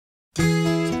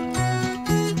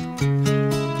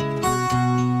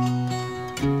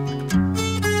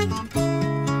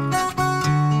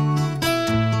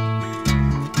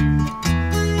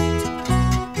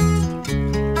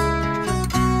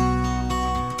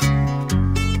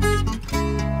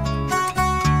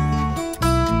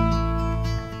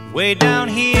way down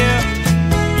here.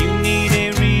 You need a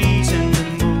reason to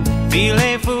move. Feel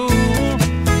a fool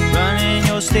running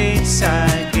your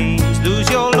stateside games. Lose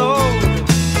your load,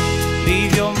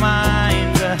 leave your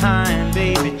mind behind,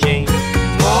 baby Jane.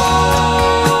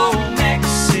 Oh,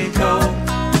 Mexico,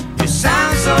 you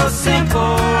sound so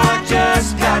simple, I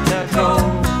just got to go.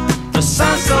 The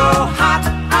sun's so hot,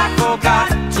 I forgot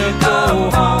to go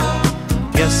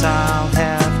home. Guess I'll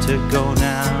have to go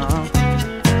now.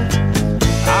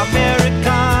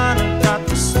 Americana got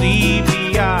the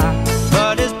sleepy eye,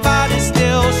 but his body's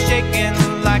still shaking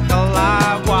like a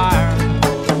live wire.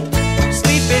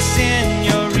 Sleepy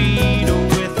senorita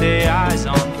with their eyes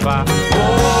on fire.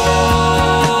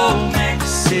 Oh,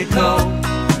 Mexico,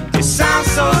 you sound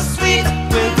so sweet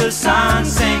with the sun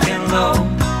sinking low.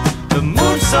 The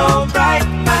moon's so bright,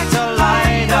 like to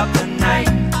light up the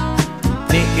night,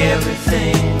 make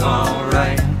everything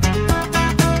alright.